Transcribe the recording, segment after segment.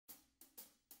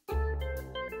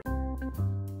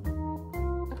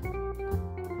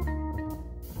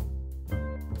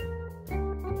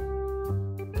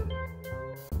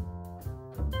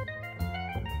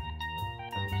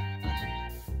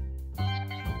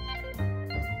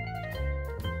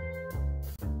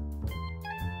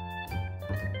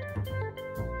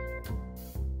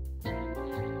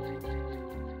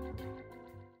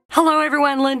Hello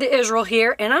everyone, Linda Israel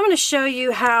here, and I'm going to show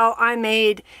you how I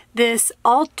made this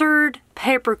altered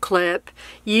paperclip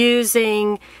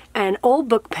using an old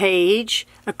book page,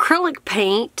 acrylic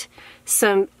paint,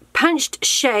 some punched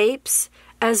shapes,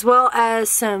 as well as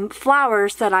some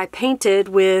flowers that I painted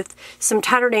with some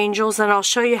Tattered Angels, and I'll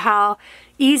show you how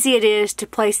easy it is to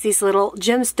place these little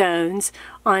gemstones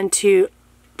onto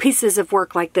pieces of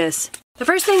work like this. The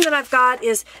first thing that I've got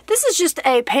is, this is just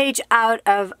a page out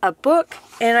of a book,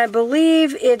 and I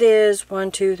believe it is 6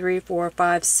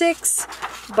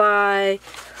 by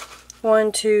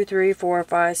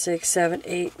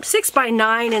 6 by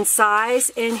 9 in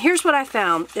size. And here's what I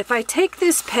found. If I take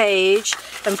this page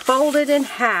and fold it in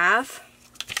half,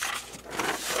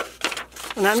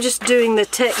 and I'm just doing the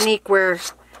technique where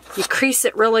you crease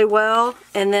it really well,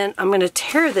 and then I'm going to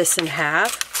tear this in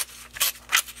half.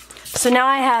 So now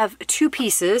I have two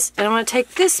pieces, and I'm going to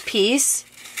take this piece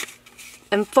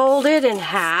and fold it in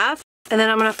half, and then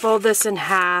I'm going to fold this in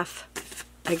half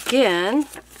again.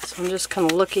 So I'm just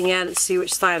kind of looking at it to see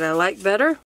which side I like better.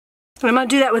 And I'm going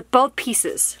to do that with both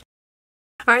pieces.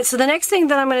 Alright, so the next thing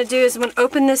that I'm going to do is I'm going to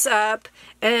open this up,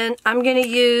 and I'm going to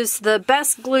use the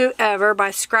Best Glue Ever by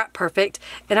ScraPerfect,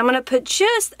 and I'm going to put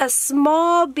just a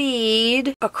small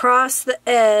bead across the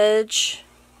edge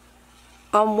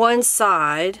on one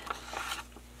side.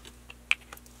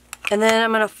 And then I'm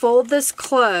going to fold this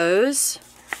close,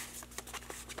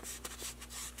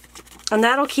 and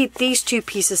that'll keep these two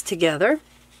pieces together.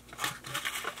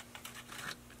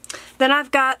 Then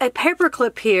I've got a paper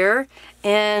clip here,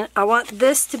 and I want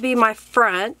this to be my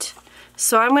front,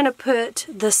 so I'm going to put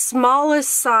the smallest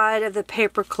side of the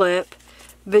paper clip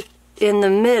in the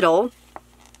middle,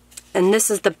 and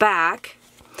this is the back.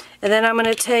 And then I'm going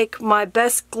to take my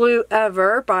Best Glue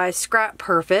Ever by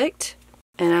ScraPerfect,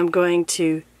 and I'm going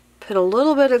to put a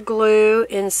little bit of glue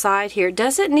inside here. It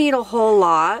doesn't need a whole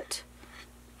lot,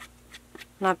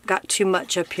 and I've got too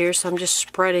much up here, so I'm just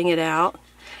spreading it out.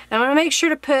 And I'm going to make sure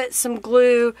to put some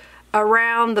glue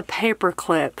around the paper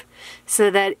clip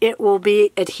so that it will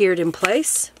be adhered in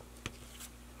place.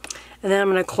 And then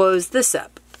I'm going to close this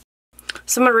up.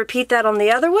 So I'm going to repeat that on the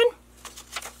other one.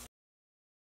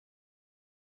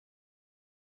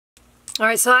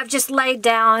 Alright, so I've just laid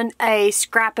down a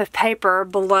scrap of paper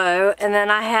below, and then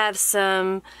I have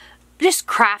some just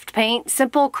craft paint,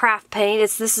 simple craft paint.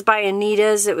 This is by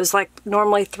Anita's. It was like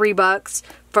normally $3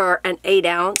 for an 8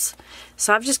 ounce.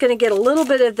 So I'm just going to get a little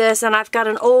bit of this, and I've got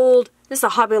this is a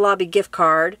Hobby Lobby gift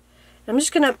card. I'm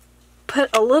just going to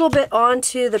put a little bit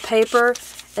onto the paper,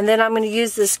 and then I'm going to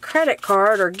use this credit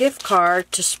card or gift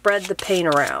card to spread the paint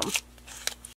around.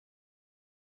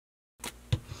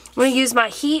 I'm going to use my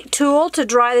heat tool to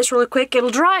dry this really quick. It'll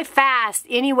dry fast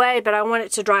anyway, but I want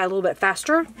it to dry a little bit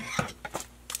faster.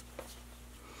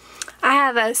 I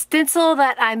have a stencil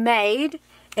that I made,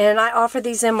 and I offer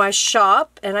these in my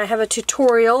shop, and I have a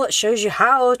tutorial that shows you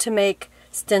how to make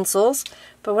stencils.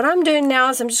 But what I'm doing now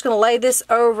is I'm just going to lay this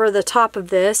over the top of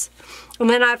this, and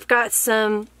then I've got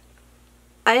some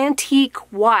antique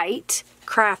white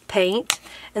craft paint,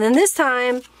 and then this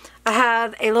time I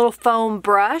have a little foam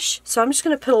brush, so I'm just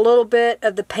going to put a little bit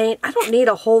of the paint. I don't need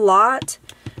a whole lot,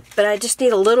 but I just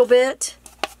need a little bit.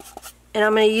 And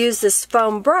I'm going to use this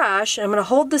foam brush, and I'm going to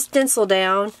hold the stencil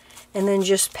down and then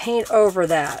just paint over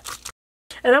that.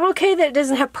 And I'm okay that it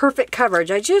doesn't have perfect coverage.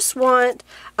 I just want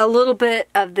a little bit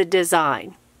of the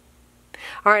design.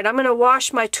 Alright, I'm going to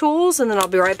wash my tools, and then I'll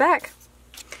be right back.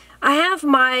 I have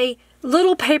my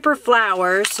little paper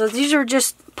flowers, so these are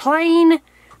just plain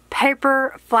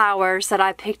paper flowers that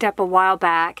I picked up a while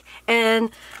back, and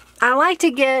I like to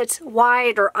get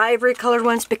white or ivory colored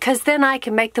ones because then I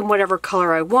can make them whatever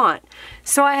color I want.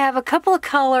 So I have a couple of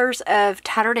colors of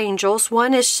Tattered Angels.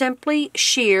 One is simply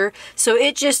sheer, so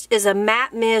it just is a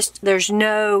matte mist. There's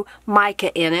no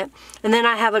mica in it. And then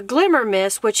I have a glimmer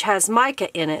mist which has mica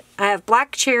in it. I have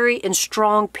black cherry and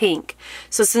strong pink.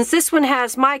 So since this one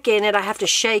has mica in it, I have to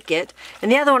shake it. And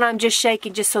the other one I'm just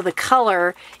shaking just so the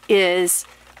color is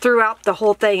throughout the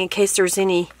whole thing in case there's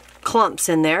any clumps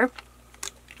in there.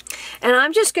 And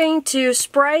I'm just going to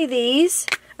spray these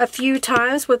a few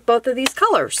times with both of these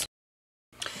colors.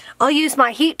 I'll use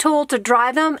my heat tool to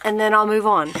dry them, and then I'll move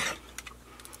on.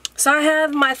 So I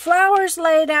have my flowers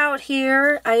laid out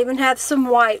here. I even have some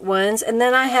white ones, and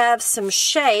then I have some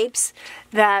shapes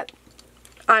that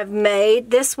I've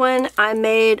made. This one I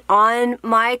made on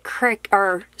my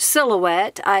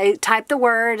silhouette. I type the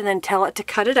word and then tell it to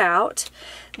cut it out.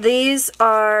 These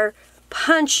are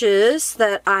punches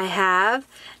that I have,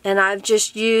 and I've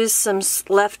just used some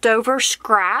leftover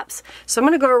scraps. So I'm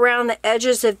going to go around the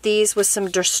edges of these with some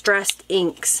distressed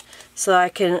inks so I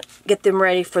can get them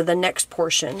ready for the next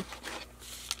portion.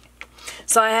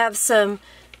 So I have some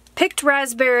picked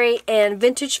raspberry and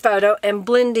vintage photo and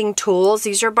blending tools.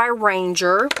 These are by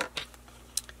Ranger.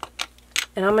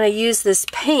 And I'm going to use this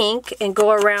pink and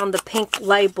go around the pink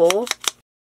label.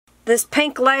 This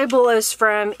pink label is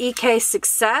from EK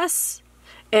Success,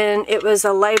 and it was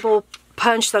a label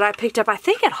punch that I picked up, I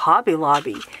think, at Hobby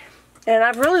Lobby. And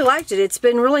I've really liked it. It's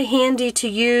been really handy to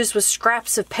use with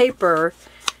scraps of paper.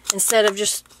 Instead of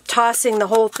just tossing the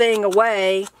whole thing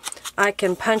away, I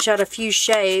can punch out a few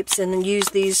shapes and then use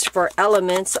these for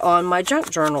elements on my junk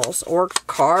journals or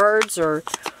cards or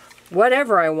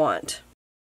whatever I want.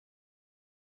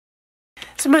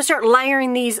 So I'm going to start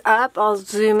layering these up. I'll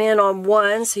zoom in on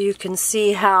one so you can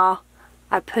see how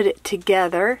I put it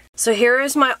together. So here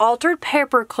is my altered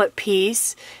paperclip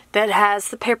piece that has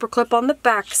the paperclip on the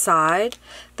back side.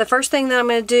 The first thing that I'm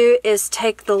going to do is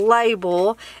take the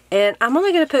label, and I'm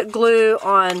only going to put glue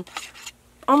on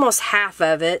almost half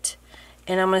of it,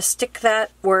 and I'm going to stick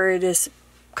that where it is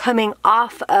coming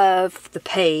off of the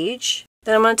page.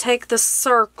 Then I'm going to take the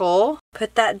circle,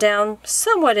 put that down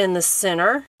somewhat in the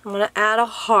center. I'm going to add a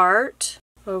heart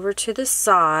over to the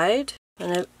side. I'm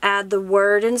going to add the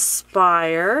word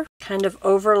inspire, kind of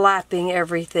overlapping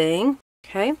everything.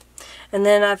 Okay, and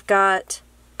then I've got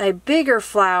a bigger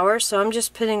flower, so I'm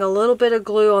just putting a little bit of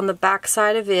glue on the back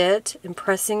side of it and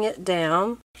pressing it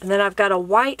down. And then I've got a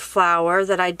white flower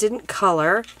that I didn't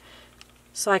color,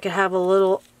 so I could have a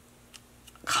little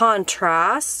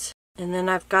contrast. And then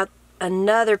I've got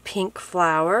another pink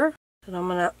flower that I'm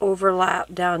going to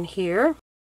overlap down here.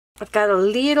 I've got a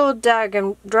little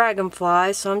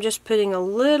dragonfly, so I'm just putting a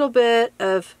little bit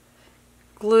of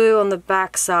glue on the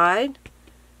back side,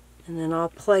 and then I'll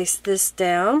place this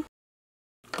down.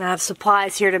 I have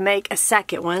supplies here to make a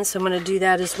second one, so I'm going to do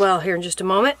that as well here in just a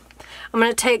moment. I'm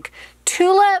going to take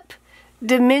Tulip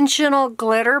Dimensional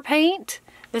Glitter Paint.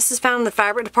 This is found in the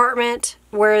fabric department,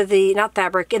 where not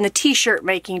fabric, in the t-shirt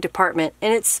making department,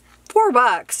 and it's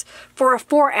 $4 for a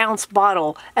 4-ounce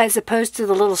bottle as opposed to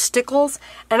the little stickles.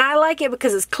 And I like it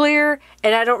because it's clear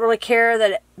and I don't really care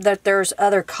that there's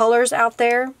other colors out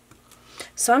there.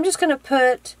 So I'm just going to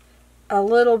put a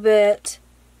little bit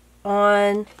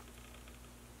on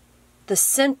the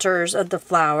centers of the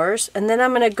flowers, and then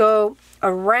I'm going to go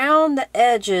around the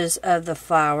edges of the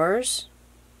flowers.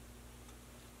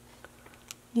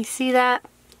 You see that?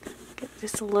 Get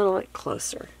just a little bit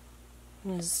closer.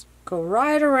 Just go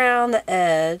right around the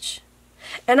edge.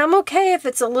 And I'm okay if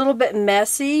it's a little bit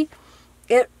messy.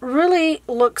 It really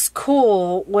looks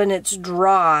cool when it's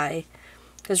dry,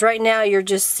 because right now you're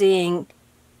just seeing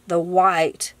the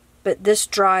white, but this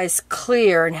dries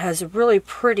clear and has a really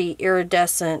pretty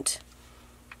iridescent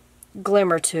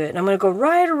glimmer to it. And I'm going to go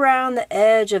right around the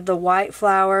edge of the white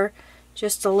flower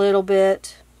just a little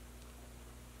bit,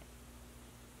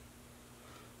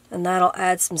 and that'll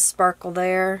add some sparkle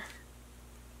there.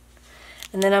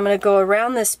 And then I'm going to go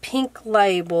around this pink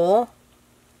label.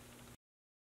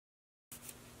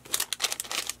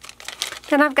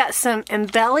 Then I've got some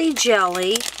Embellie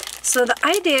jelly. So the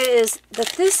idea is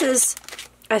that this is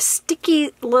a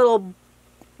sticky little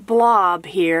blob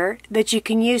here that you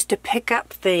can use to pick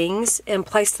up things and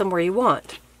place them where you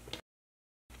want.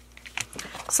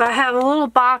 So I have a little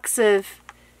box of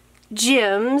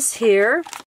gems here.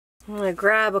 I'm going to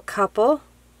grab a couple.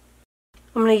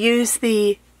 I'm going to use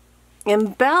the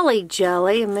Embellie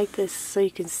jelly and make this so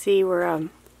you can see where I'm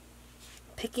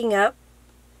picking up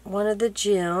one of the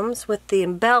gems with the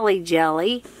Embellie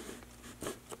jelly.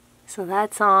 So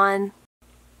that's on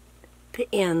the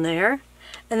end there.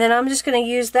 And then I'm just going to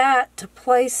use that to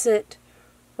place it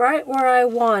right where I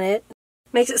want it.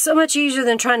 Makes it so much easier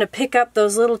than trying to pick up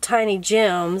those little tiny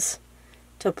gems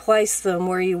to place them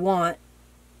where you want.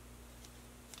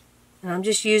 And I'm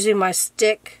just using my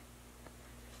stick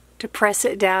to press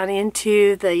it down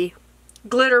into the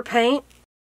glitter paint.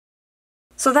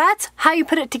 So that's how you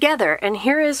put it together. And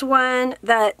here is one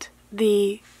that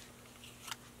the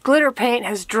glitter paint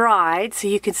has dried, so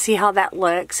you can see how that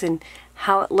looks and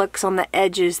how it looks on the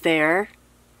edges there.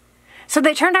 So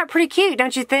they turned out pretty cute,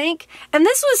 don't you think? And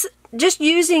this was just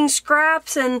using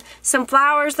scraps and some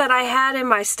flowers that I had in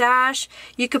my stash.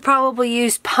 You could probably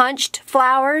use punched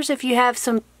flowers if you have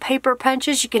some paper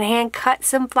punches. You can hand cut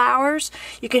some flowers.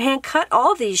 You can hand cut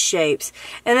all these shapes.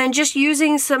 And then just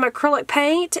using some acrylic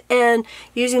paint and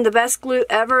using the best glue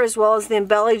ever, as well as the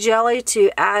Embellie jelly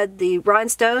to add the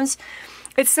rhinestones.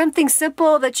 It's something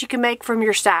simple that you can make from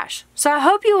your stash. So I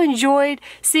hope you enjoyed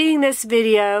seeing this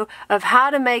video of how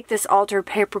to make this altar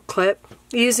paperclip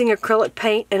using acrylic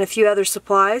paint and a few other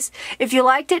supplies. If you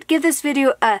liked it, give this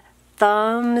video a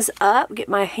thumbs up. Get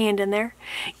my hand in there.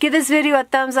 Give this video a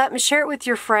thumbs up and share it with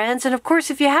your friends. And of course,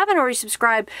 if you haven't already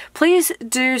subscribed, please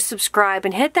do subscribe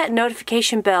and hit that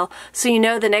notification bell so you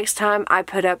know the next time I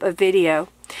put up a video.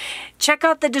 Check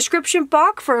out the description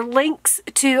box for links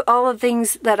to all of the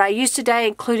things that I used today,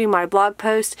 including my blog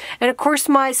post, and of course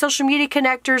my social media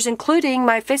connectors, including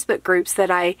my Facebook groups that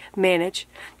I manage.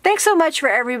 Thanks so much for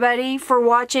everybody for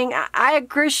watching. I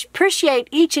appreciate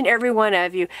each and every one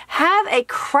of you. Have a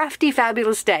crafty,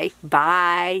 fabulous day.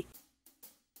 Bye.